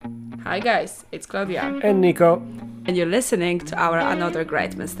Hi guys, it's Klaudia. And Niko. And you're listening to our Another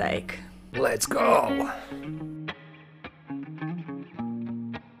Great Mistake. Let's go!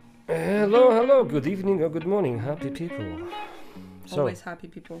 Hello, good evening or good morning, happy people. Always happy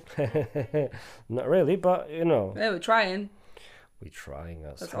people. Not really, but you know. Yeah, we're trying. We're trying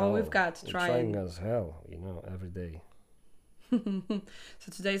as That's hell. all we've got, We're trying as hell, every day. So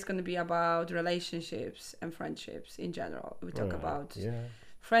today's going to be about relationships and friendships in general. We talk about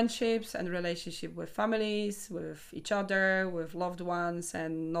friendships and relationship with families, with each other, with loved ones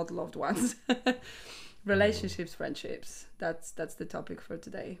and not loved ones. Relationships, friendships. That's the topic for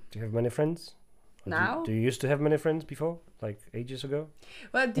today. Do you have many friends? Now? Do you used to have many friends before? Like ages ago?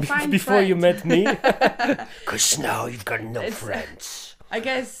 Well, define before friend. you met me? Because now you've got no friends. I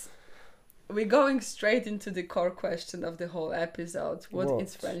guess we're going straight into the core question of the whole episode. What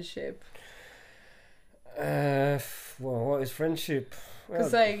is friendship? Well, what is friendship?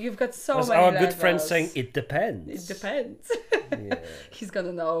 Because you've got so many our levels. good friend saying it depends. It depends. Yeah. He's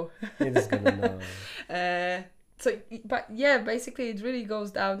gonna know. He's gonna know. But basically it really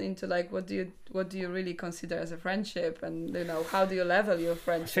goes down into like what do you really consider as a friendship, and how do you level your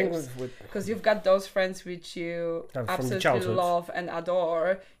friendships? Because you've got those friends which you absolutely love and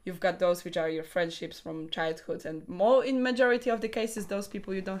adore. You've got those which are your friendships from childhood, and more in majority of the cases, those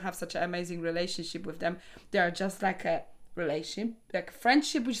people you don't have such an amazing relationship with them. They are just like a relationship, like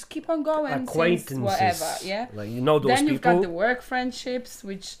friendship, which keep on going, acquaintances, whatever. Yeah. Like those then you've people. got the work friendships,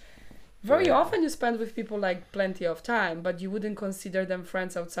 which very often you spend with people like plenty of time, but you wouldn't consider them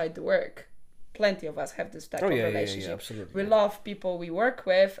friends outside the work. Plenty of us have this type of relationship. Yeah, absolutely. We love people we work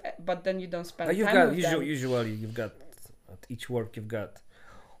with, but then you don't spend time with them. Usually you've got, at each work you've got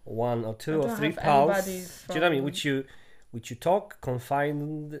one or two or three pals. Do you know what I mean? Which you talk,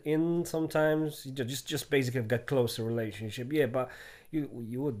 confined in sometimes. You just basically have got closer relationship. Yeah, but you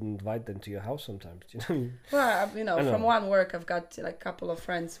wouldn't invite them to your house sometimes. Do you know what I mean? Well, from one work, I've got like a couple of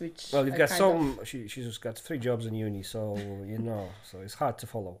friends which. Well, you've got some. She's just got 3 jobs in uni, so so it's hard to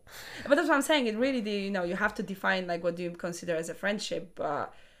follow. But that's what I'm saying. It really, you have to define like what do you consider as a friendship.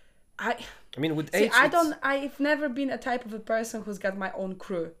 I mean, with age, I've never been a type of a person who's got my own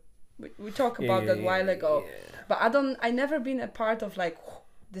crew. We talked about that a while ago, but I never been a part of like,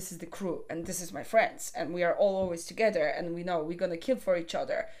 this is the crew and this is my friends and we are all always together and we know we're gonna kill for each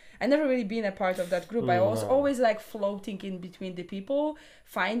other. I never really been a part of that group. I was always like floating in between the people,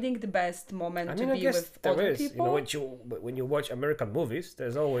 finding the best moment to be with other people. When you watch American movies,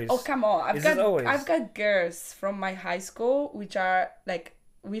 there's always. Oh come on! I've got girls from my high school which are like.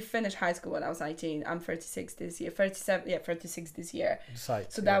 We finished high school when I was 19. I'm 36 this year. 36 this year.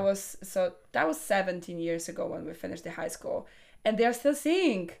 That was 17 years ago when we finished the high school. And they're still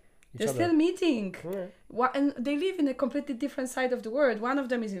seeing. They're still meeting. Yeah. And they live in a completely different side of the world. One of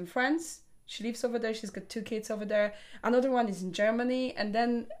them is in France. She lives over there. She's got 2 kids over there. Another one is in Germany. And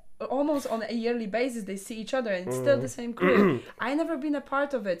then almost on a yearly basis they see each other and it's still the same crew. I never been a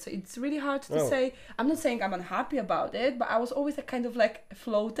part of it, so it's really hard to say. I'm not saying I'm unhappy about it, but I was always a kind of like a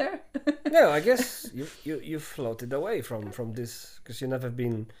floater. No, I guess you floated away from this because you never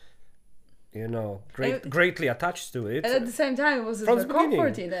been greatly attached to it, and at the same time it was the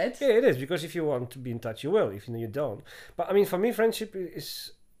comfort in it. Yeah, it is, because if you want to be in touch you will, if you don't. But I mean, for me friendship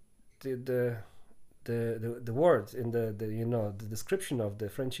is the word in the description of the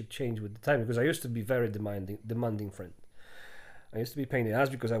friendship changed with the time, because I used to be very demanding friend. I used to be pain in the ass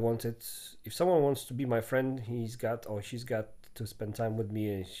because I wanted, if someone wants to be my friend, he's got or she's got to spend time with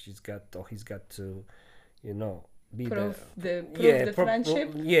me, and he's got to be prove the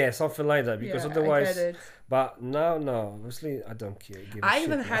friendship. Yeah, something like that, because otherwise. But now, obviously, I don't care. I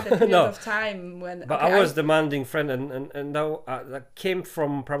even had a period of time when. But I was demanding friend, and now that came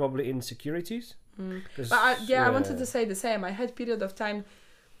from probably insecurities. But I wanted to say the same. I had period of time.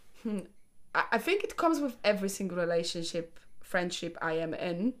 I think it comes with every single friendship I am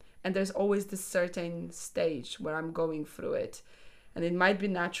in, and there's always this certain stage where I'm going through it. And it might be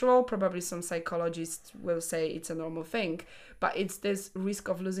natural, probably some psychologists will say it's a normal thing, but it's this risk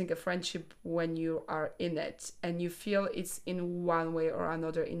of losing a friendship when you are in it and you feel it's in one way or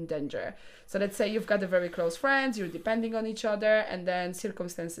another in danger. So let's say you've got a very close friends, you're depending on each other, and then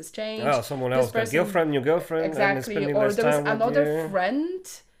circumstances change. Oh, someone else got new girlfriend. Exactly, or there was another friend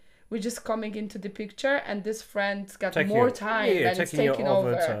which is coming into the picture, and this friend's got more time and it's taking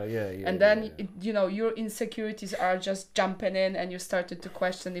over. And then your insecurities are just jumping in, and you started to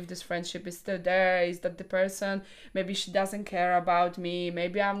question if this friendship is still there. Is that the person? Maybe she doesn't care about me.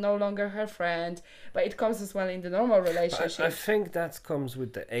 Maybe I'm no longer her friend. But it comes as well in the normal relationship. I think that comes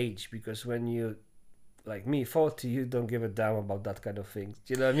with the age, because when you like me, 40, you don't give a damn about that kind of things.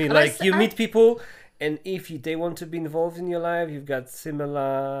 Do you know what I mean? Like you meet people, and if they want to be involved in your life, you've got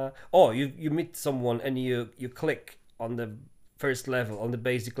similar, or you meet someone and you click on the first level, on the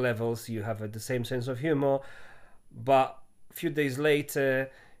basic levels, you have the same sense of humor, but a few days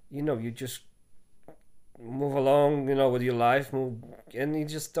later, you just move along, with your life, and you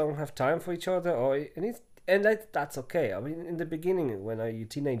just don't have time for each other, that's okay. I mean, in the beginning, when you're a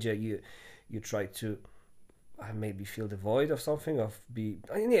teenager, you try to maybe feel the void of something,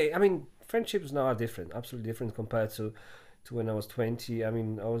 I mean, friendships now are different, absolutely different compared to when I was 20. I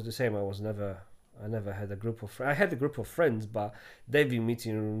mean, I was the same. I never had a group of friends. I had a group of friends, but they've been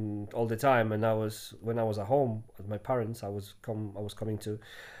meeting all the time. And when I was at home with my parents, I was coming to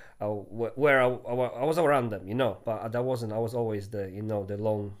where I was around them, But that wasn't. I was always the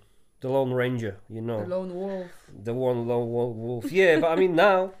lone ranger, The lone wolf. The one lone wolf. Yeah, but I mean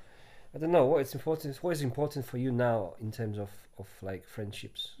now, I don't know what is important for you now in terms of like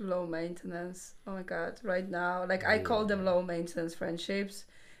friendships. Low maintenance. Oh my god! Right now, like I call them low maintenance friendships,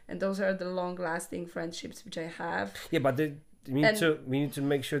 and those are the long lasting friendships which I have. Yeah, but we need to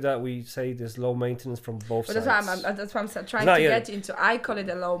make sure that we say there's low maintenance from both sides. That's what I'm trying to get into. I call it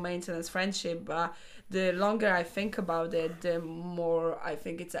a low maintenance friendship, but the longer I think about it, the more I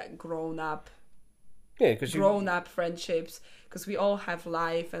think it's a grown up friendships, because we all have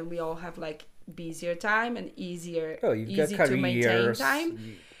life and we all have like busier time and easy to maintain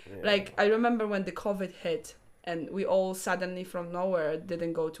time. Like I remember when the COVID hit and we all suddenly from nowhere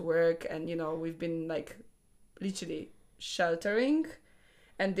didn't go to work, and we've been like literally sheltering,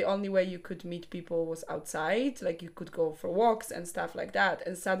 and the only way you could meet people was outside, like you could go for walks and stuff like that,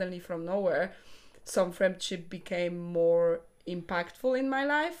 and suddenly from nowhere some friendship became more impactful in my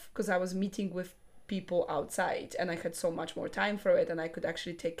life because I was meeting with people outside and I had so much more time for it, and I could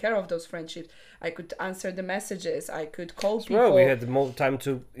actually take care of those friendships. I could answer the messages, I could call people. Well, we had more time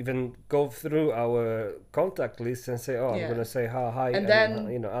to even go through our contact list and say, I'm going to say hi, and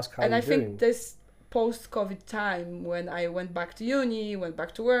then ask how you're doing. And I think doing. this post-COVID time, when I went back to uni, went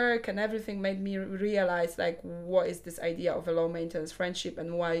back to work, and everything made me realize like what is this idea of a low maintenance friendship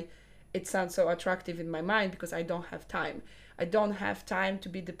and why it sounds so attractive in my mind, because I don't have time. I don't have time to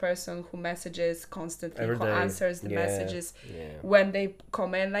be the person who messages constantly, who answers the messages when they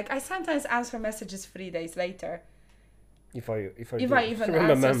come in. Like I sometimes answer messages 3 days later. If I even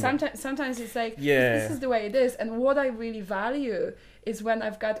answer. Sometimes it's like, this is the way it is. And what I really value is when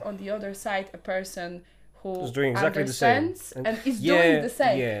I've got on the other side a person who's doing exactly understands the same. And is doing the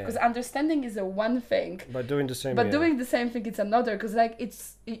same. Because understanding is a one thing. But doing the same. But doing the same thing, it's another. Because like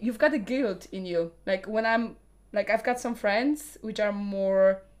you've got a guilt in you. Like when I've got some friends which are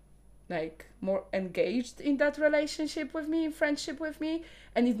more engaged in that relationship with me, friendship with me,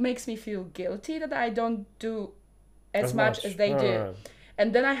 and it makes me feel guilty that I don't do as much as they do.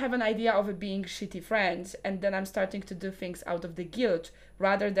 And then I have an idea of it being shitty friends, and then I'm starting to do things out of the guilt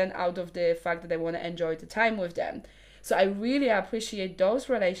rather than out of the fact that I want to enjoy the time with them. So I really appreciate those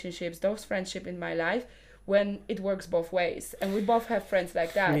relationships, those friendships in my life, when it works both ways, and we both have friends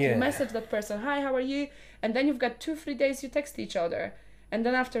like that. You message that person, hi, how are you? And then you've got 2-3 days you text each other, and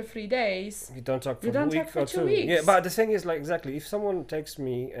then after 3 days you don't talk for a week or 2 weeks. Yeah, but the thing is, like, exactly, if someone texts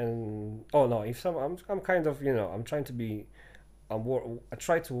me and I'm kind of, I'm trying to be, I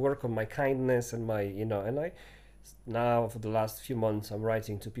try to work on my kindness and my, and I now for the last few months I'm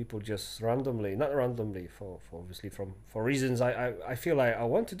writing to people just randomly, not randomly for obviously for reasons I feel like I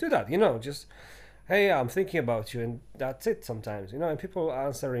want to do that, just hey, I'm thinking about you, and that's it sometimes, and people are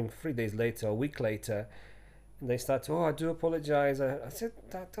answering 3 days later, a week later, and they start to, I do apologize. I said,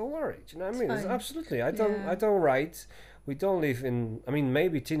 don't worry, do you know what I mean? It's absolutely, I don't write. We don't live in,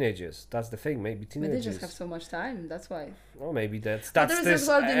 maybe teenagers, that's the thing, maybe teenagers. But they just have so much time, that's why. Or maybe that's this as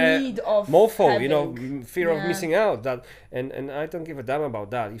well the need of mofo, fear of missing out, that, and I don't give a damn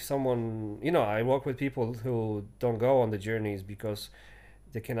about that. If someone, I work with people who don't go on the journeys because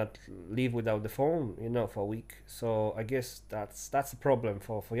they cannot live without the phone, for a week. So I guess that's a problem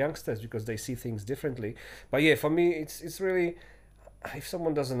for youngsters, because they see things differently. But yeah, for me, it's really, if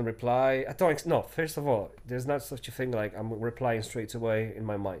someone doesn't reply, first of all, there's not such a thing like I'm replying straight away in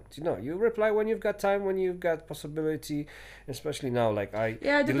my mind. You reply when you've got time, when you've got possibility, especially now, like I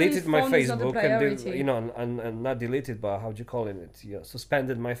deleted my Facebook and not deleted, but how do you call it?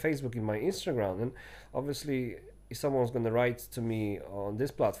 Suspended my Facebook and my Instagram, and obviously, if someone's going to write to me on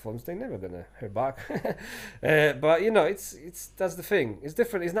these platforms, they're never going to hear back. But it's that's the thing. It's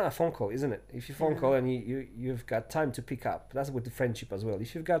different. It's not a phone call, isn't it? If you phone call and you've got time to pick up, that's with the friendship as well.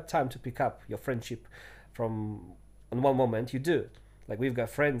 If you've got time to pick up your friendship from on one moment, you do. like we've got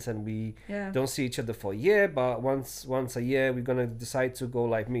friends and we don't see each other for a year, but once a year we're gonna decide to go,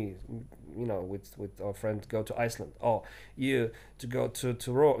 like me, you know, with our friend, go to Iceland, or you to go to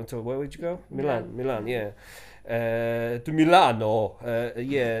Rome, to where would you go? Milan, yeah. To Milano,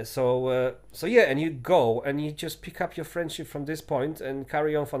 yeah. So yeah, and you go and you just pick up your friendship from this point and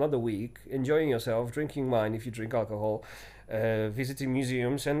carry on for another week, enjoying yourself, drinking wine if you drink alcohol, visiting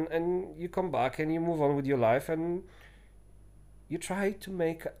museums, and you come back and you move on with your life and you try to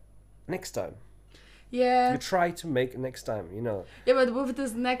make next time. Yeah. You try to make next time, you know. Yeah, but with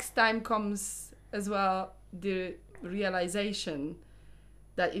this next time comes as well the realization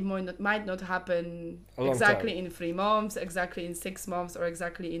that it might not happen exactly in 3 months, exactly in 6 months, or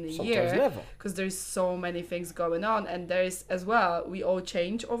exactly in a year. Because there's so many things going on, and there's as well, we all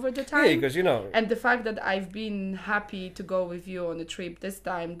change over the time. Yeah, because you know. And the fact that I've been happy to go with you on a trip this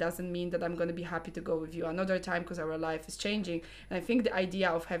time doesn't mean that I'm going to be happy to go with you another time, because our life is changing. And I think the idea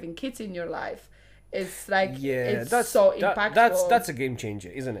of having kids in your life, it's like, it's so impactful. That's a game changer,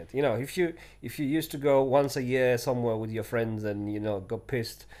 isn't it? You know, if you used to go once a year somewhere with your friends and, you know, got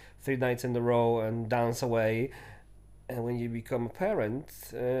pissed 3 nights in a row and dance away, and when you become a parent,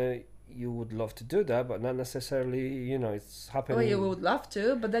 you would love to do that, but not necessarily, you know, it's happening. Oh, you would love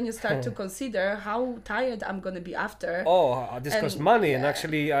to, but then you start to consider how tired I'm going to be after. Oh, this costs money, and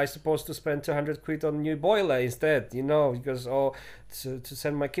actually I supposed to spend 200 quid on new boiler instead, you know, because to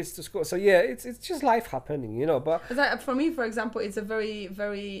send my kids to school. So yeah, it's just life happening, you know. But for me, for example, it's a very,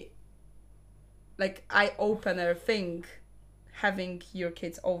 very like eye-opener thing having your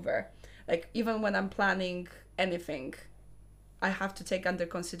kids over. Like, even when I'm planning anything, I have to take under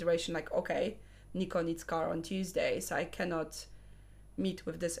consideration, like, okay, Niko needs car on Tuesday, so I cannot meet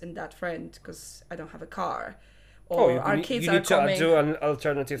with this and that friend because I don't have a car. Or our kids are coming. You need to do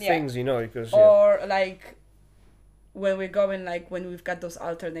alternative things, you know, because... Or, like, when we're going, like, when we've got those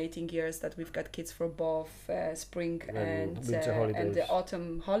alternating years that we've got kids for both spring and the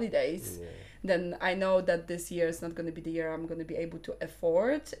autumn holidays, then I know that this year is not going to be the year I'm going to be able to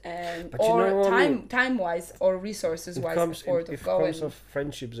afford, time-wise or resources-wise afford of going. In terms of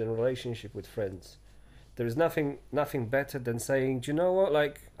friendships and relationship with friends, there is nothing better than saying, do you know what,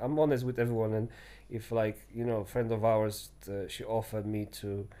 like, I'm honest with everyone, and if, like, you know, a friend of ours, she offered me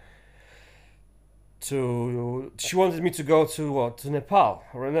she wanted me to go to Nepal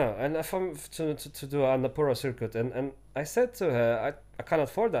right now, and to do an Annapurna circuit, and I said to her, I can't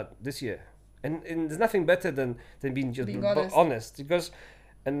afford that this year. And there's nothing better than being honest, because,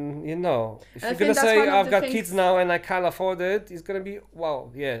 and you know, if you're gonna say I've got kids now and I can't afford it, it's gonna be,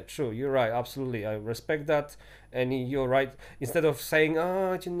 wow, yeah, true, you're right, absolutely, I respect that, and you're right. Instead of saying,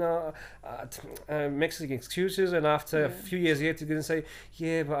 making excuses, and after a few years yet you're gonna say,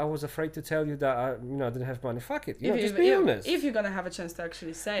 yeah, but I was afraid to tell you that I didn't have money. Fuck it, just be honest. If you're gonna have a chance to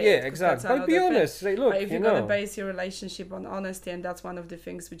actually say it. Yeah, exactly. But be honest. Say, look, but if you're gonna base your relationship on honesty, and that's one of the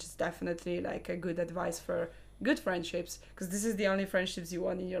things which is definitely like a good advice for good friendships, because this is the only friendships you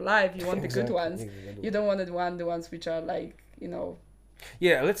want in your life. You want the good ones. You don't want the ones which are like, you know.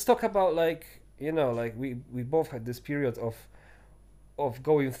 Yeah, let's talk about, like, you know, like we both had this period of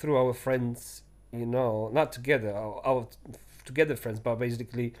going through our friends, you know, not together, our together friends, but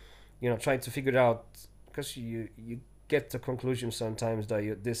basically, you know, trying to figure out, because you get to conclusion sometimes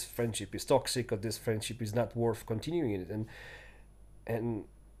that this friendship is toxic, or this friendship is not worth continuing in it,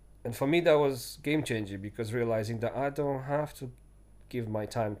 and for me that was game changing, because realizing that I don't have to give my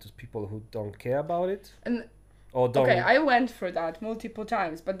time to people who don't care about it. Okay, I went through that multiple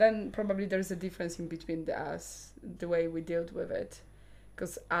times, but then probably there's a difference in between the way we dealt with it,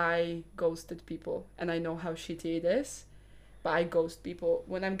 because I ghosted people, and I know how shitty it is, but I ghost people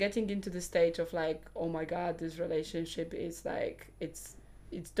when I'm getting into the stage of like, oh my god, this relationship is like, it's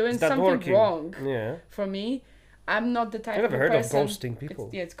doing something wrong for me. I'm not the type of person... I've never heard of ghosting people.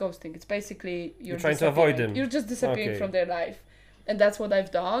 It's ghosting. It's basically you're trying to avoid them. You're just disappearing from their life. And that's what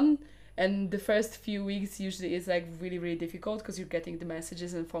I've done. And the first few weeks usually is like really, really difficult, because you're getting the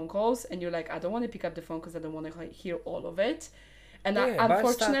messages and phone calls, and you're like, I don't want to pick up the phone because I don't want to hear all of it. And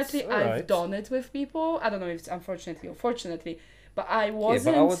unfortunately, I've done it with people. I don't know if it's unfortunately or fortunately, but I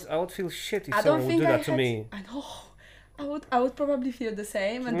wasn't... Yeah, but I would feel shit if someone would do that to me. I know. I would probably feel the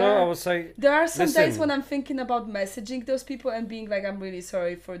same. And I would say... There are some days when I'm thinking about messaging those people and being like, I'm really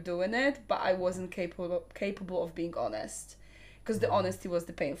sorry for doing it, but I wasn't capable of being honest. Because the honesty was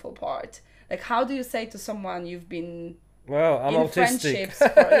the painful part. Like, how do you say to someone you've been Well, I'm in autistic. friendships.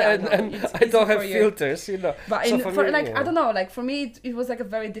 And I don't have filters, you know. But so I don't know, like for me, it was like a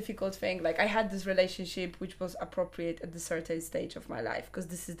very difficult thing. Like I had this relationship which was appropriate at the certain stage of my life, because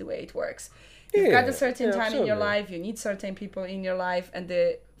this is the way it works. You've got a certain time in your life, you need certain people in your life, and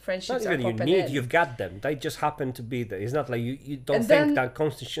the friendships not even you need, you've got them. They just happen to be there. It's not like you don't think that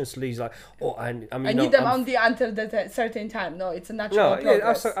consciously is like, oh, I need them until that certain time. No, it's a natural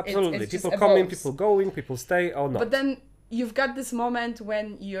progress. Yeah, absolutely. It's people come in, people going, people stay, or not. But then you've got this moment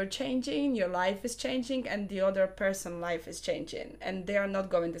when you're changing, your life is changing, and the other person's life is changing, and they are not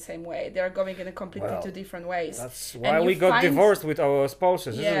going the same way. They are going in a completely two different ways. That's why we got divorced with our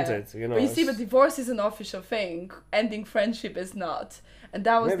spouses, isn't it? You know, but you see, but divorce is an official thing. Ending friendship is not, and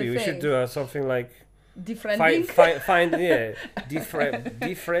that was maybe the thing. Maybe we should do something like defriending.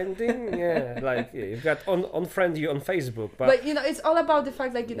 Defriending. Yeah, like you've got unfriend you on Facebook, but you know, it's all about the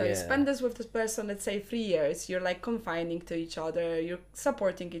fact, like, you know, you spend this with this person, let's say 3 years, you're like confining to each other, you're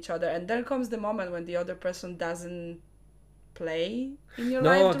supporting each other, and there comes the moment when the other person doesn't play in your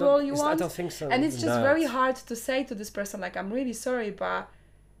life the role you want. I don't think so. And it's just very hard to say to this person, like, I'm really sorry, but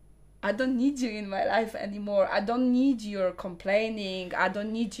I don't need you in my life anymore. I don't need your complaining. I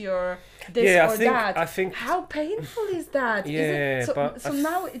don't need your this or that. I think how painful is that? Yeah, so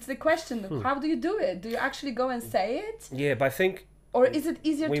now it's the question, how do you do it? Do you actually go and say it? Yeah, but I think... Or is it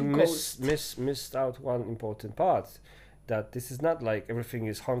easier to ghost? Missed out one important part, that this is not like everything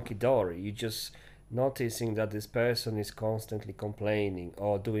is hunky-dory. You just noticing that this person is constantly complaining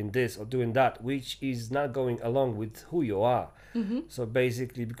or doing this or doing that, which is not going along with who you are. Mm-hmm. So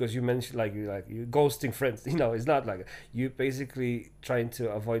basically, because you mentioned like you ghosting friends, you know, it's not like you basically trying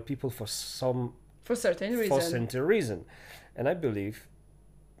to avoid people for certain reason. And I believe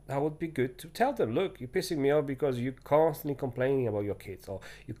that would be good to tell them, look, you're pissing me off because you're constantly complaining about your kids, or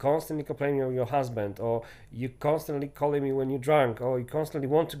you're constantly complaining about your husband, or you're constantly calling me when you're drunk, or you constantly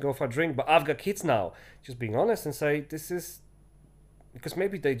want to go for a drink, but I've got kids now. Just being honest and say, this is... Because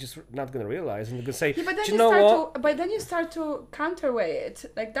maybe they're just not going to realize, and they're going to say, but then you start to counterweigh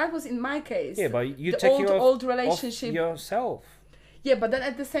it. Like that was in my case. Yeah, but you take old relationship off yourself. Yeah, but then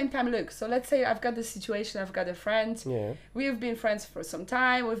at the same time, look, so let's say I've got this situation, I've got a friend. Yeah. We've been friends for some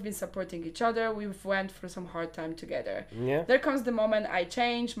time, we've been supporting each other, we've went through some hard time together. Yeah. There comes the moment I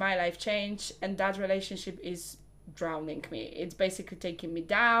change, my life changed, and that relationship is drowning me. It's basically taking me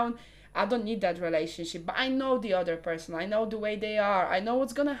down. I don't need that relationship, but I know the other person. I know the way they are. I know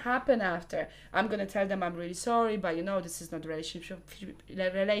what's gonna happen after. I'm gonna tell them I'm really sorry, but you know, this is not a relationship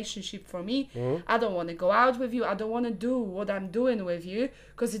for me. Mm-hmm. I don't want to go out with you. I don't want to do what I'm doing with you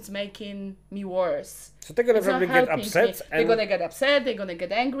because it's making me worse. So they're gonna probably get upset. They're gonna get upset. They're gonna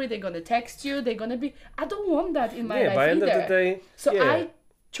get angry. They're gonna text you. They're gonna be. I don't want that in my life by either. End of the day, so I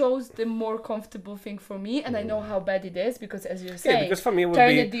chose the more comfortable thing for me, and I know how bad it is because, as you're saying, because for me it would turn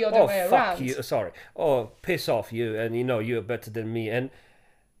be, it the other way fuck around. You, sorry, piss off you, and you know you're better than me, and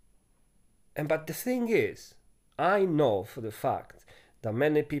but the thing is, I know for the fact that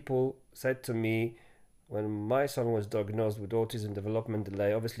many people said to me when my son was diagnosed with autism development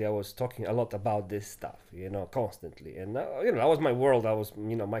delay. Obviously, I was talking a lot about this stuff, you know, constantly, and you know, that was my world. I was,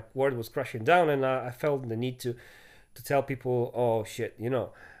 you know, my world was crashing down, and I felt the need to tell people, oh shit, you know.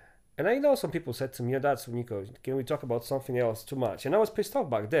 And I know some people said to me, that's Niko, can we talk about something else too much? And I was pissed off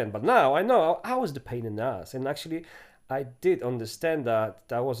back then, but now I know I was the pain in the ass. And actually, I did understand that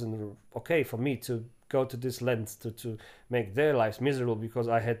wasn't okay for me to go to this length to make their lives miserable because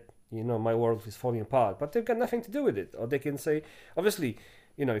I had, you know, my world is falling apart. But they've got nothing to do with it. Or they can say, obviously,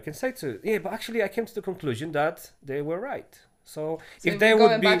 you know, you can say but actually I came to the conclusion that they were right. So if they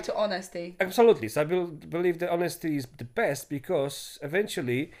would be back to honesty. Absolutely. So I believe that honesty is the best, because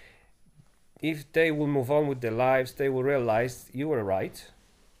eventually, if they will move on with their lives, they will realize you were right.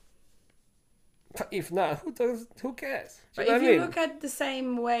 But if not, who cares? But if you look at the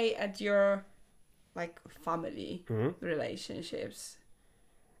same way at your like family relationships.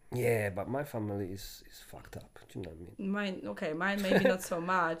 Yeah, but my family is fucked up. Do you know what I mean? Mine maybe not so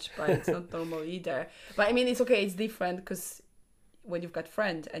much, but it's not normal either. But I mean, it's okay, it's different because when you've got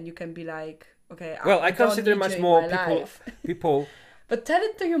friends and you can be like, okay, I consider much more people. But tell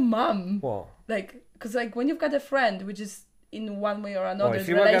it to your mom. What? Like, because like when you've got a friend which is in one way or another, if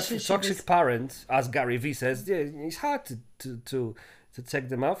you got toxic parents, as Gary Vee says, it's hard to take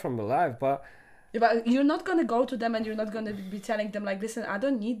them out from the life, but. Yeah, but you're not going to go to them and you're not going to be telling them like, listen, I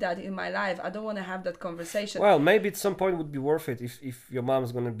don't need that in my life. I don't want to have that conversation. Well, maybe at some point it would be worth it if your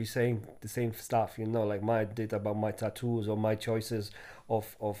mom's going to be saying the same stuff, you know, like my did about my tattoos or my choices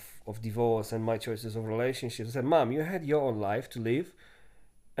of divorce and my choices of relationships. I said, Mom, you had your own life to live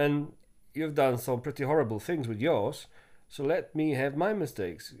and you've done some pretty horrible things with yours. So let me have my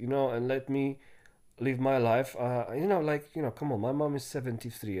mistakes, and let me live my life. Come on, my mom is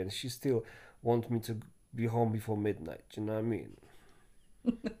 73 and she still wants me to be home before midnight. You know what I mean?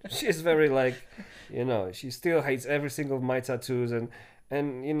 She's very she still hates every single of my tattoos and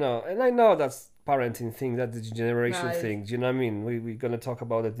I know that's parenting thing, that's the generation thing. Do you know what I mean? We're gonna talk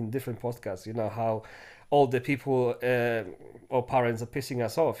about it in different podcasts. How all the people or parents are pissing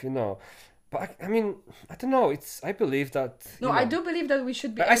us off. But I mean, I don't know. I believe that. I do believe that we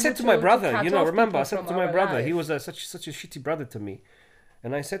should be. I said to my brother, remember, I said to my brother, life. He was such a shitty brother to me,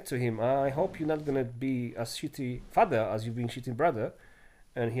 and I said to him, I hope you're not gonna be as shitty father as you've been shitty brother.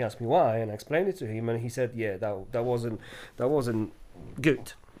 And he asked me why, and I explained it to him, and he said, yeah, that wasn't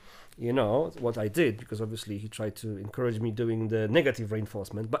good. What I did, because obviously he tried to encourage me doing the negative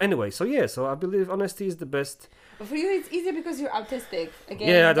reinforcement. But anyway, so I believe honesty is the best. But for you, it's easier because you're autistic. Again,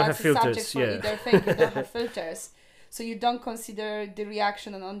 yeah, I don't have filters. Yeah, either thing. You don't have filters, so you don't consider the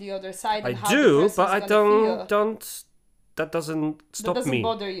reaction on the other side. And I do, but I don't. That doesn't stop me. Doesn't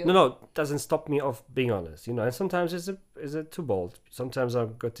bother you. No, doesn't stop me of being honest. And sometimes it's too bold. Sometimes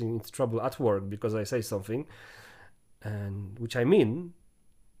I'm getting into trouble at work because I say something, and which I mean.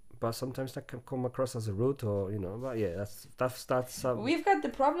 But sometimes that can come across as a rude, or But yeah, that's. We've got the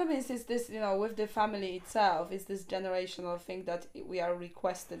problem is this with the family itself is this generational thing that we are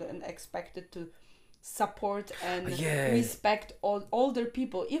requested and expected to support and respect all older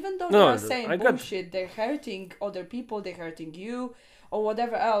people, even though they are saying bullshit. They're hurting other people. They're hurting you, or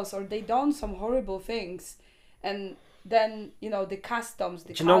whatever else, or they done some horrible things, and then the customs,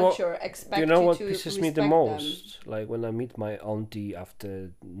 the culture expect you to what pisses me the most them. Like when I meet my auntie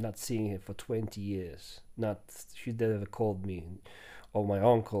after not seeing her for 20 years, she never called me, or my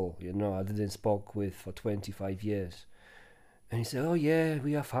uncle I didn't spoke with for 25 years, and he said, oh yeah,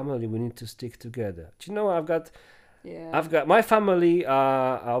 we are family, we need to stick together. Do you know I've got my family,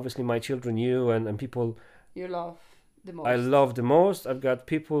 obviously my children, you and people you love the most. I love the most. I've got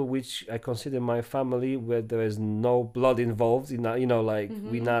people which I consider my family, where there is no blood involved. We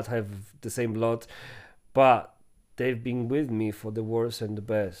not have the same blood, but they've been with me for the worst and the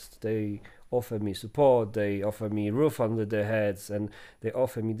best. They offer me support. They offer me roof under their heads, and they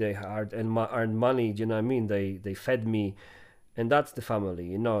offer me their hard and earned money. Do you know what I mean? They fed me, and that's the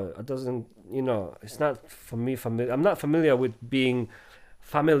family. It doesn't. It's not for me. I'm not familiar with being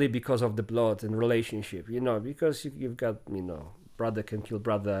family because of the blood and relationship, because you've got, brother can kill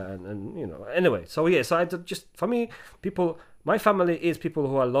brother and anyway. So yeah, so for me, my family is people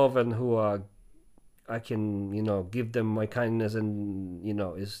who I love and who I can, give them my kindness and,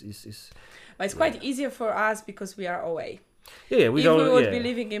 is. But it's quite easier for us because we are away. Yeah, if we would be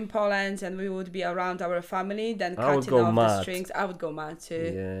living in Poland and we would be around our family, then cutting off the strings, I would go mad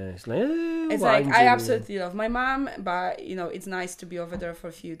too. Yeah, it's I absolutely love my mom, but it's nice to be over there for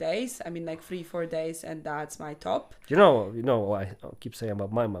a few days. I mean, like 3-4 days, and that's my top. You know what I keep saying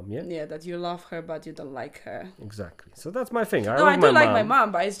about my mom, yeah? Yeah, that you love her, but you don't like her. Exactly. So that's my thing. I do like my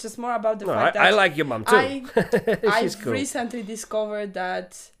mom, but it's just more about the fact that I like your mom too. I've cool. recently discovered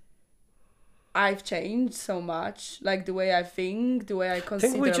that I've changed so much, like the way I think, the way I consider life.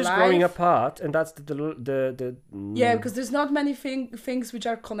 I think we're just growing apart, and that's the Yeah, because there's not many things which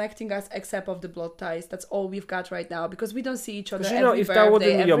are connecting us except of the blood ties. That's all we've got right now, because we don't see each other every if birthday, that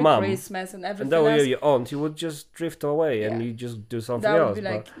wouldn't be your mom, Christmas, and everything and that were your aunt, you would just drift away and you just do something else.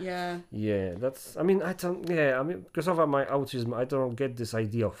 That would be yeah, that's. I mean, because of my autism, I don't get this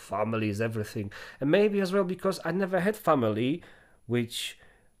idea of family is everything, and maybe as well because I never had family, which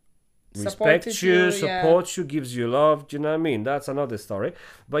respects you, supports you, gives you love. Do you know what I mean? That's another story.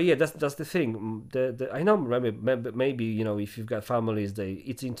 But yeah, that's the thing. I know maybe if you've got families, they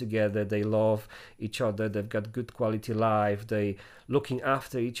eating together, they love each other, they've got good quality life, they looking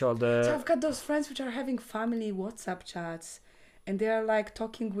after each other. So I've got those friends which are having family WhatsApp chats, and they are like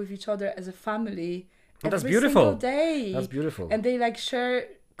talking with each other as a family every single day. That's beautiful. And they like share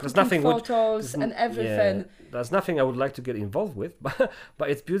photos and everything. Yeah, there's nothing I would like to get involved with, but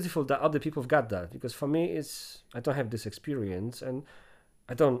it's beautiful that other people have got that, because for me I don't have this experience, and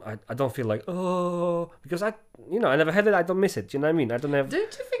I don't feel like because I never had it. I don't miss it. You know what I mean? I don't have.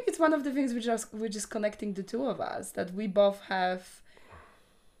 Don't you think it's one of the things which is connecting the two of us, that we both have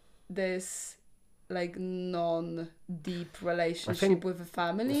this like non-deep relationship with a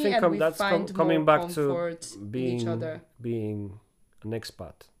family, and we find more comfort in each other. Being an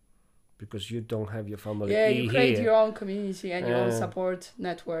expat, because you don't have your family. Yeah, you create your own community and your own support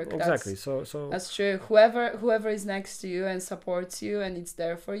network. Exactly. So that's true. Whoever is next to you and supports you and it's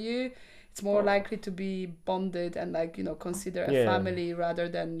there for you, it's more likely to be bonded and like, you know, consider a family rather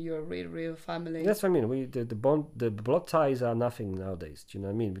than your real family. That's what I mean. The blood ties are nothing nowadays. Do you know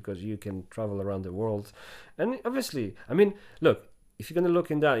what I mean? Because you can travel around the world, and obviously, I mean, look. If you're gonna look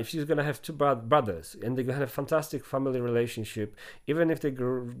in that, if you're gonna have two brothers and they're gonna have a fantastic family relationship, even if they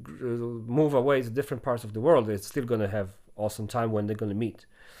move away to different parts of the world, they're still gonna have awesome time when they're gonna meet.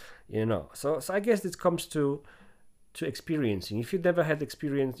 You know. So I guess this comes to experiencing. If you never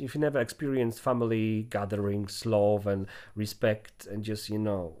experienced family gatherings, love and respect and just, you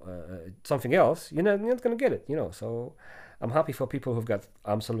know, something else, you're not gonna get it, you know. So I'm happy for people who've got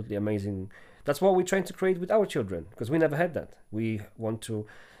absolutely amazing. That's what we're trying to create with our children, because we never had that. We want to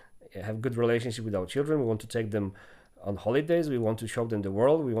have good relationship with our children. We want to take them on holidays. We want to show them the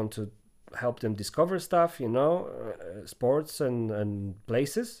world. We want to help them discover stuff, you know, sports and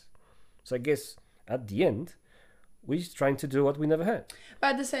places. So I guess at the end, we're trying to do what we never had.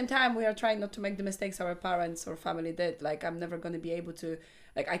 But at the same time, we are trying not to make the mistakes our parents or family did. Like, I'm never going to be able to,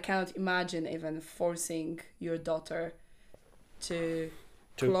 like, I cannot imagine even forcing your daughter to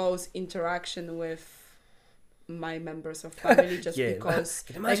close interaction with my members of family just because.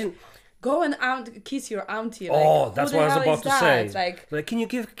 Can you imagine? Like, go and kiss your auntie. Like, that's what I was about to say. Like, can you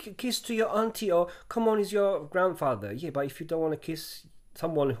give a kiss to your auntie? Or come on, is your grandfather? Yeah, but if you don't want to kiss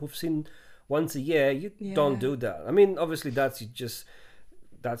someone who've seen once a year, you don't do that. I mean, obviously, that's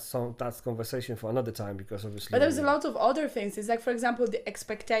conversation for another time, because obviously. But there's a lot of other things. It's like, for example, the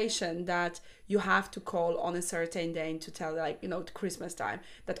expectation that you have to call on a certain day to tell, like, you know, Christmas time,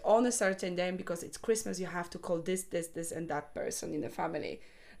 that on a certain day, because it's Christmas, you have to call this, and that person in the family.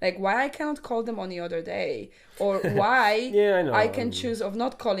 Like, why I cannot call them on the other day, or why I can choose of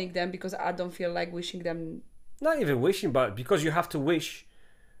not calling them because I don't feel like wishing them. Not even wishing, but because you have to wish.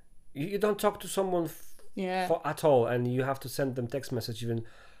 You don't talk to someone at all, and you have to send them text message even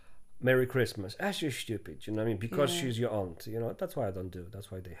Merry Christmas. That's just stupid, you know what I mean? Because she's your aunt, you know. That's why I don't do.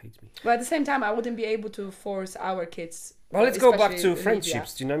 That's why they hate me. But at the same time, I wouldn't be able to force our kids. Well, let's go back to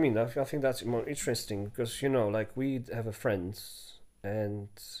friendships. Do you know what I mean? I think that's more interesting because, you know, like, we have a friends, and,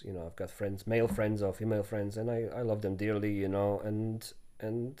 you know, I've got friends, male friends or female friends, and I love them dearly, you know, and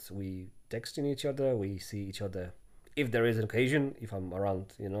we texting each other, we see each other if there is an occasion, if I'm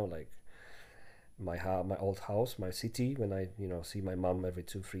around, you know, like my old house, my city, when I, you know, see my mom every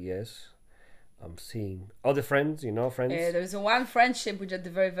 2-3 years, I'm seeing other friends, you know, friends. Yeah, there's one friendship which at the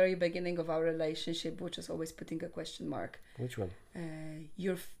very, very beginning of our relationship, which is always putting a question mark. Which one?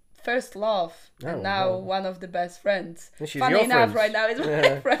 Your first love, and now one of the best friends. Funny enough, right now it's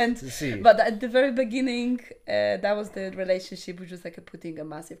my friend. But at the very beginning, that was the relationship which was like putting a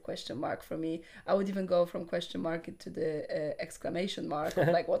massive question mark for me. I would even go from question mark into the exclamation mark of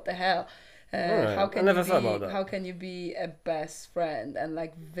like, what the hell? How can you be a best friend and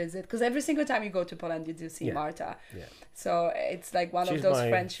like visit? Because every single time you go to Poland, you do see Marta. Yeah. So it's like one of those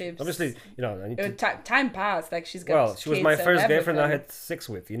friendships. Obviously, you know, time passed. Like, she's got. Well, she was my first girlfriend I had sex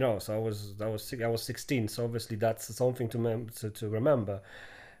with. You know, so I was 16. So obviously that's something to remember.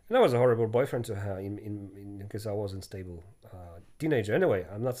 And I was a horrible boyfriend to her because I wasn't stable teenager. Anyway,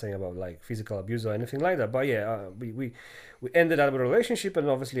 I'm not saying about like physical abuse or anything like that. But we ended up a relationship, and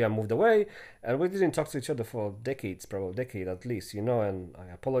obviously I moved away, and we didn't talk to each other for decades, probably a decade at least, you know. And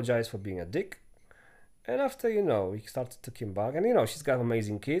I apologized for being a dick. And after, you know, we started to come back, and, you know, she's got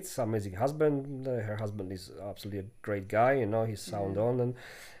amazing kids, amazing husband. Her husband is absolutely a great guy, you know. He's sound on,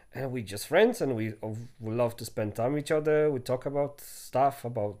 and we just friends, and we love to spend time with each other. We talk about stuff,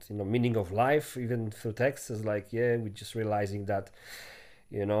 about, you know, meaning of life, even through texts. It's like, we're just realizing that,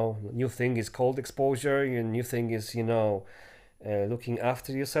 you know, new thing is cold exposure. Your new thing is, you know, looking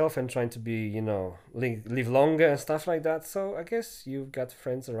after yourself and trying to be, you know, live longer and stuff like that. So I guess you've got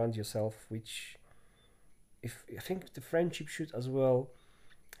friends around yourself, which, I think the friendship should as well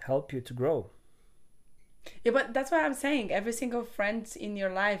help you to grow. Yeah, but that's what I'm saying. Every single friend in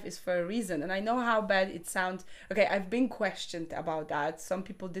your life is for a reason. And I know how bad it sounds. Okay, I've been questioned about that. Some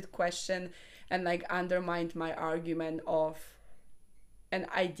people did question and like undermined my argument of an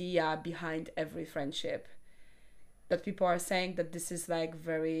idea behind every friendship. That people are saying that this is like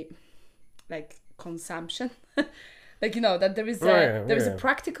very like consumption. Like, you know, that there is a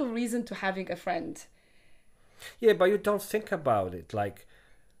practical reason to having a friend. Yeah, but you don't think about it. Like,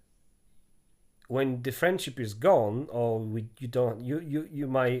 when the friendship is gone, or you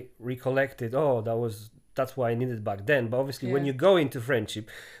might recollect it. Oh, that's why I needed back then. But obviously, when you go into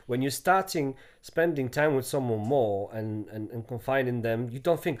friendship, when you're starting spending time with someone more and confiding them, you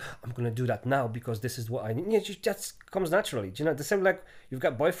don't think, I'm gonna do that now because this is what I need. Yeah, that comes naturally. Do you know, the same like you've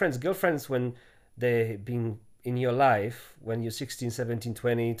got boyfriends, girlfriends when they're being in your life when you're 16, 17,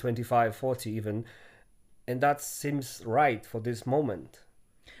 20, 25, 40 even, and that seems right for this moment.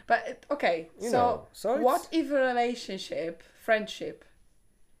 But okay, so what if a relationship, friendship,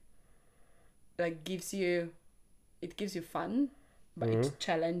 like gives you fun, but it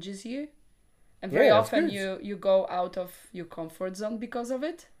challenges you, and very often you go out of your comfort zone because of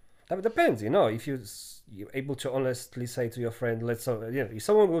it? That depends, if you're able to honestly say to your friend, if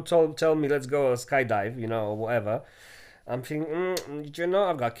someone will tell me let's go skydive, or whatever, I'm thinking,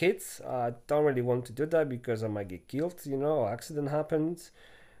 I've got kids, I don't really want to do that because I might get killed, or accident happens,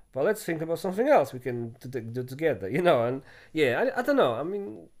 but let's think about something else we can do together, and I don't know, I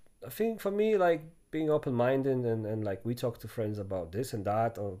mean, I think for me, like, being open-minded and like we talk to friends about this and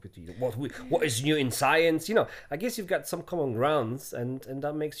that, or what is new in science, I guess you've got some common grounds, and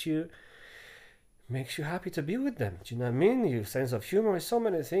that makes you happy to be with them. Do you know what I mean? Your sense of humor is so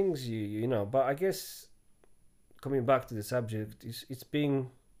many things, you know. But I guess coming back to the subject, it's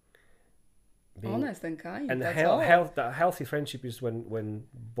being honest and kind. And that healthy friendship is when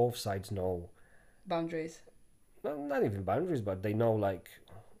both sides know boundaries. Not even boundaries, but they know, like,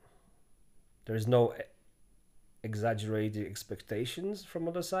 there's no exaggerated expectations from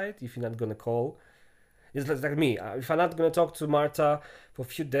other side. If you're not gonna call, it's like me. If I'm not gonna talk to Marta for a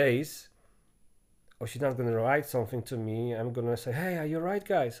few days, or she's not gonna write something to me, I'm gonna say, "Hey, are you alright,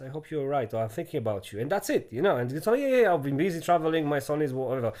 guys? I hope you're alright," or "I'm thinking about you," and that's it, And it's like, yeah, I've been busy traveling. My son is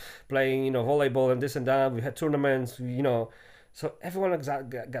whatever, playing, volleyball and this and that. We had tournaments, So everyone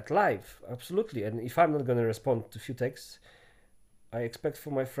got life, absolutely. And if I'm not gonna respond to a few texts, I expect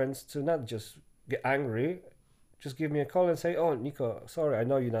for my friends to not just get angry, just give me a call and say, "Oh, Niko, sorry, I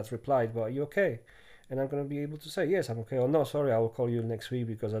know you're not replied, but are you okay?" And I'm going to be able to say, "Yes, I'm okay," or "No, sorry, I will call you next week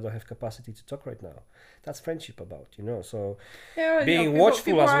because I don't have capacity to talk right now." That's friendship about, So being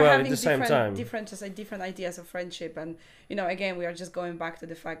watchful as well at the same time. Different ideas of friendship. And, again, we are just going back to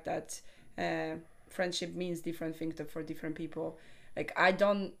the fact that friendship means different things for different people. Like,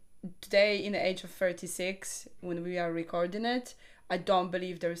 today, in the age of 36, when we are recording it, I don't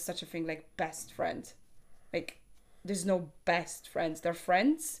believe there is such a thing like best friend. Like, there's no best friends. There are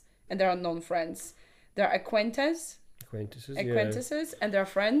friends and there are non-friends. There are acquaintances, and there are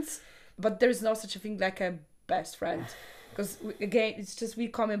friends, but there's no such a thing like a best friend. Because, again, it's just we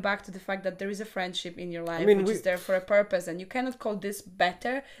coming back to the fact that there is a friendship in your life which is there for a purpose, and you cannot call this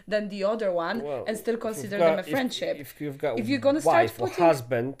better than the other one and still consider them a friendship. If you're gonna wife or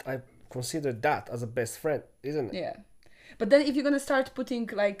husband, I consider that as a best friend, isn't it? Yeah. But then if you're going to start putting,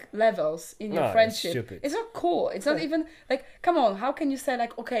 like, levels in your friendship, it's not cool. It's not even, like, come on, how can you say,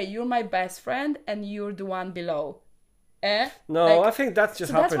 like, okay, you're my best friend and you're the one below? No, like, I think that's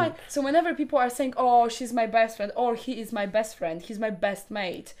just happened. That's why, so whenever people are saying, "Oh, she's my best friend," or "He is my best friend," "He's my best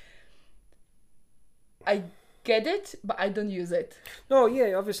mate," I get it, but I don't use it. No,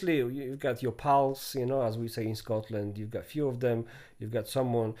 yeah, obviously you've got your pals, as we say in Scotland. You've got a few of them. You've got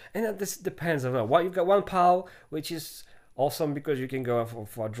someone, and this depends on what you've got. One pal which is awesome because you can go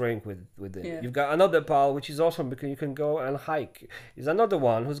for a drink with them. Yeah. You've got another pal which is awesome because you can go and hike. There's another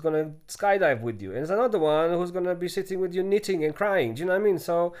one who's gonna skydive with you, and there's another one who's gonna be sitting with you knitting and crying. Do you know what I mean?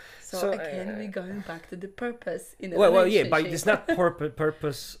 So again, we're going back to the purpose in a well, yeah, but it's not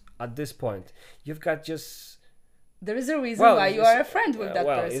purpose at this point. You've got just. There is a reason why you are a friend with that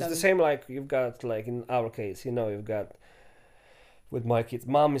person. It's the same like you've got, like in our case, you've got with my kids,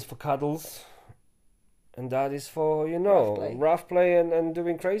 mom is for cuddles. And that is for, rough play and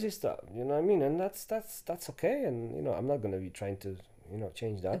doing crazy stuff. You know what I mean? And that's okay. And, I'm not going to be trying to,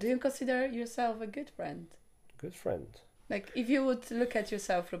 change that. Do you consider yourself a good friend? Good friend. Like, if you would look at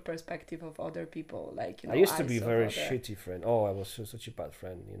yourself from the perspective of other people, like, I used to be a very shitty friend. Oh, I was such a bad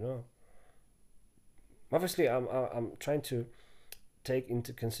friend, Obviously, I'm trying to take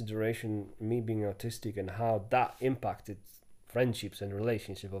into consideration me being autistic and how that impacted friendships and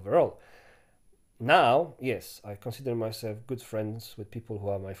relationships overall. Now, yes, I consider myself good friends with people who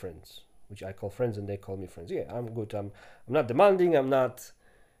are my friends, which I call friends and they call me friends. Yeah, I'm good. I'm not demanding. I'm not,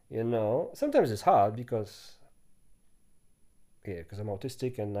 Sometimes it's hard because I'm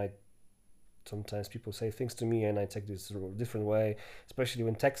autistic and sometimes people say things to me and I take this a different way, especially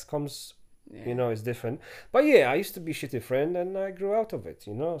when text comes, it's different. But yeah, I used to be a shitty friend and I grew out of it,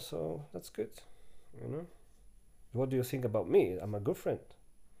 so that's good, What do you think about me? I'm a good friend.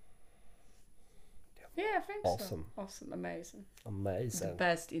 Yeah, I think so. Awesome, amazing. The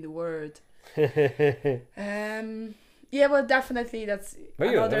best in the world. Yeah, well, definitely that's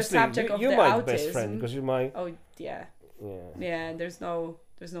another subject of the autism. You're my best friend because you're my. Oh yeah. Yeah. There's no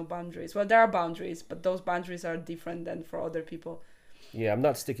boundaries. Well, there are boundaries, but those boundaries are different than for other people. Yeah, I'm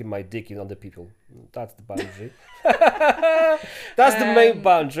not sticking my dick in other people. That's the boundary. That's the main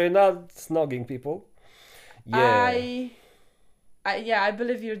boundary, not snogging people. Yeah. I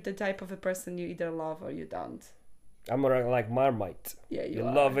believe you're the type of a person you either love or you don't. I'm like Marmite. Yeah, you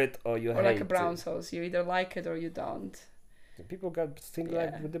love it or you hate it. Or like a brown sauce. You either like it or you don't. People got things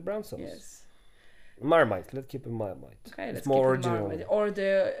like with the brown sauce. Yes. Marmite. Let's keep it Marmite. Okay, it's let's more keep it original. Marmite. Or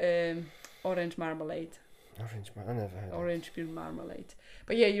the orange marmalade. I never had orange peel marmalade.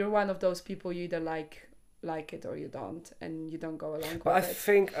 But yeah, you're one of those people you either like it or you don't, and you don't go along with it. But I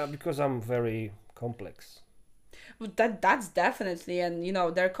think because I'm very complex. But that's definitely, and you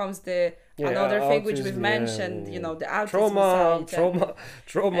know, there comes the another thing which we've mentioned. You know, the autism trauma,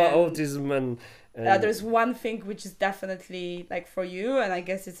 autism, and there's one thing which is definitely like for you, and I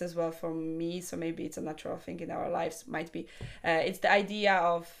guess it's as well for me. So maybe it's a natural thing in our lives. Might be, it's the idea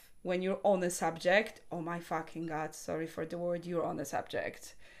of when you're on a subject. Oh my fucking god! Sorry for the word. You're on a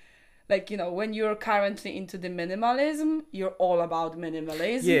subject. Like, you know, when you're currently into the minimalism, you're all about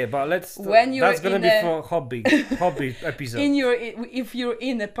minimalism. Yeah, but that's gonna be for hobby episode. If you're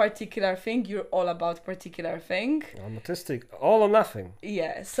in a particular thing, you're all about particular thing. I'm autistic, all or nothing.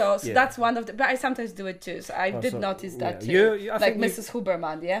 Yeah, so that's one of the. But I sometimes do it too. So I did notice that too. Like Mrs.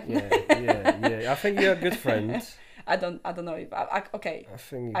 Huberman, yeah. Yeah. I think you're a good friend. I don't know if okay.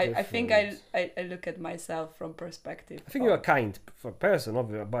 I think I look at myself from perspective. I think you're a kind person,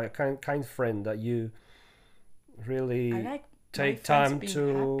 obviously, by a kind friend that you really take time to.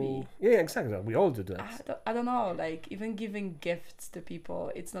 Happy. Yeah, exactly. We all do that. I don't know. Like even giving gifts to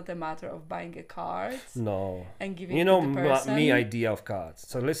people, it's not a matter of buying a card. No. And giving. You know me idea of cards.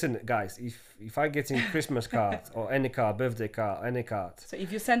 So listen, guys, if I get in Christmas card or any card, birthday card, any card. So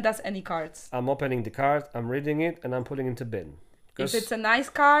if you send us any cards, I'm opening the card, I'm reading it, and I'm putting it into bin. If it's a nice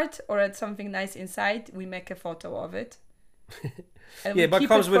card or it's something nice inside, we make a photo of it. And but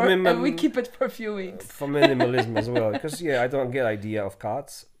comes with and we keep it for a few weeks. For minimalism as well, because I don't get idea of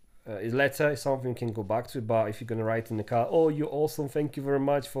cards. A letter is something you can go back to, but if you're gonna write in the card, oh, you're awesome, thank you very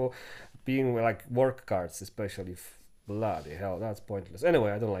much for being like work cards, especially. Bloody hell, that's pointless.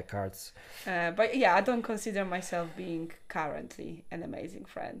 Anyway, I don't like cards. But yeah, I don't consider myself being currently an amazing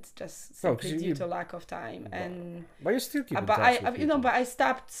friend, just simply due to lack of time. But you still keep. But I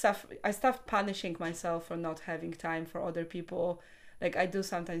stopped punishing myself for not having time for other people. Like I do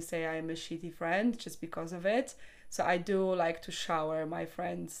sometimes say I am a shitty friend just because of it. So I do like to shower my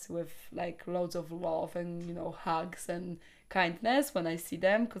friends with like loads of love and hugs and kindness when I see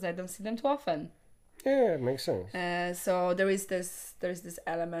them, because I don't see them too often. Yeah, it makes sense. So there's this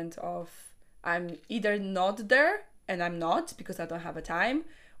element of I'm either not there and I'm not because I don't have a time,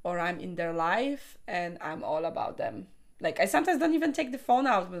 or I'm in their life and I'm all about them. Like I sometimes don't even take the phone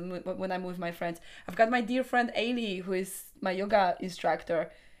out when I'm with my friends. I've got my dear friend Ailey, who is my yoga instructor.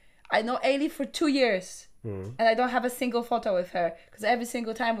 I know Ailey for 2 years. And I don't have a single photo with her, because every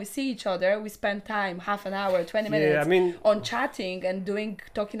single time we see each other, we spend time, half an hour, 20 minutes on chatting and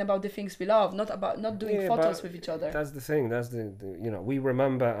talking about the things we love, not doing photos with each other. That's the thing. That's the we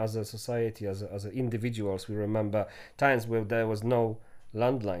remember as a society, as individuals, we remember times where there was no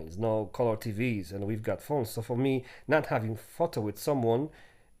landlines, no color TVs, and we've got phones. So for me, not having photo with someone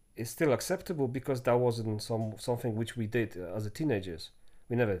is still acceptable, because that wasn't something which we did as a teenagers.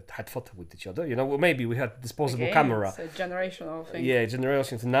 We never had photo with each other, maybe we had disposable camera. It's a generational thing. Yeah,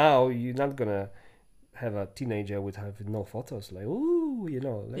 generations. Now you're not gonna have a teenager with no photos, like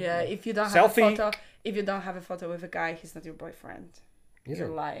if you don't have a photo, with a guy, he's not your boyfriend. You're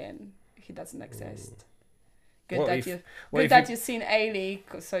lying. He doesn't exist. Good that you've seen Ailey,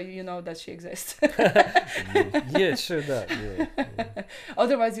 so you know that she exists. Yeah, sure that. Yeah.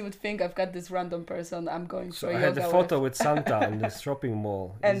 Otherwise, you would think I've got this random person I'm going for yoga with. I had a photo with Santa in the shopping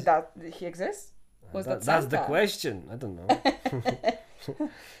mall. And that he exists? Was that Santa? That's the question. I don't know.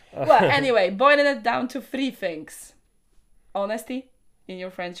 Well, anyway, boiling it down to 3 things: honesty in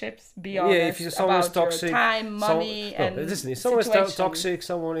your friendships. Be honest about toxic, your time, money, and listen, if someone is toxic,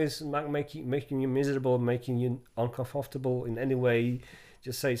 someone is making you miserable, making you uncomfortable in any way,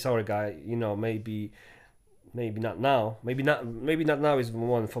 just say, sorry, guy. Maybe not now. Maybe not now is the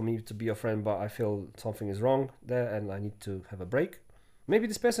one for me to be your friend, but I feel something is wrong there, and I need to have a break. Maybe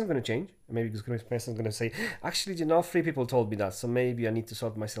this person's going to change. Maybe this person's going to say, actually, 3 people told me that, so maybe I need to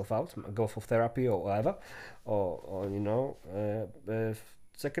sort myself out, go for therapy or whatever. Or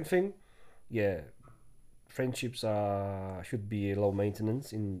second thing, friendships should be low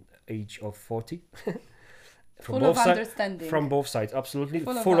maintenance in age of 40. Full of understanding. From both sides, absolutely.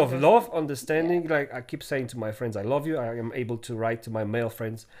 Full of love, understanding. Yeah. Like I keep saying to my friends, I love you. I am able to write to my male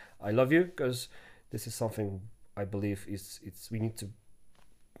friends, I love you, because this is something I believe we need to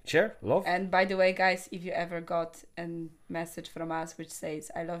share love. And by the way, guys, if you ever got a message from us which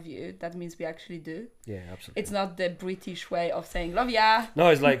says I love you, that means we actually do. Yeah, absolutely. It's not the British way of saying love ya. No,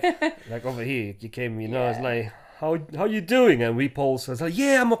 it's like over here you came, it's like how you doing, and we Poles was like,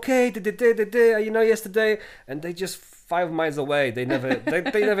 yeah, I'm okay, yesterday, and they just 5 miles away, they never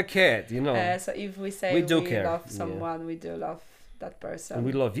they never cared, So if we say we love someone, we do love that person. And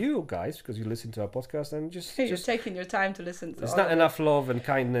we love you guys because you listen to our podcast and you're taking your time to listen to it's not enough love and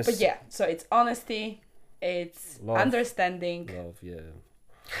kindness. But yeah, so it's honesty, it's love, understanding, love,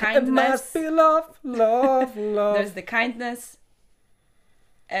 kindness. It must be love. There's the kindness,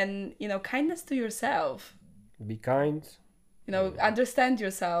 and kindness to yourself. Be kind. Understand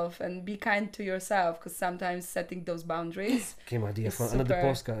yourself and be kind to yourself, because sometimes setting those boundaries came idea for another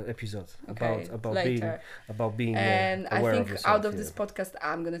podcast episode about being and aware I think of yourself, out of this podcast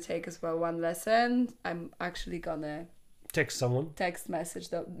I'm gonna take as well one lesson. I'm actually gonna text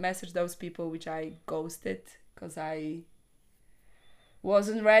message those people which I ghosted, because I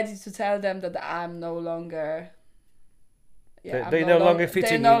wasn't ready to tell them that I'm no longer they no longer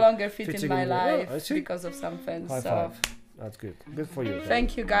fit in my life because of something. High five. That's good for you.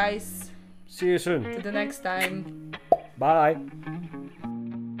 Thank you, guys. See you soon. To the next time. Bye.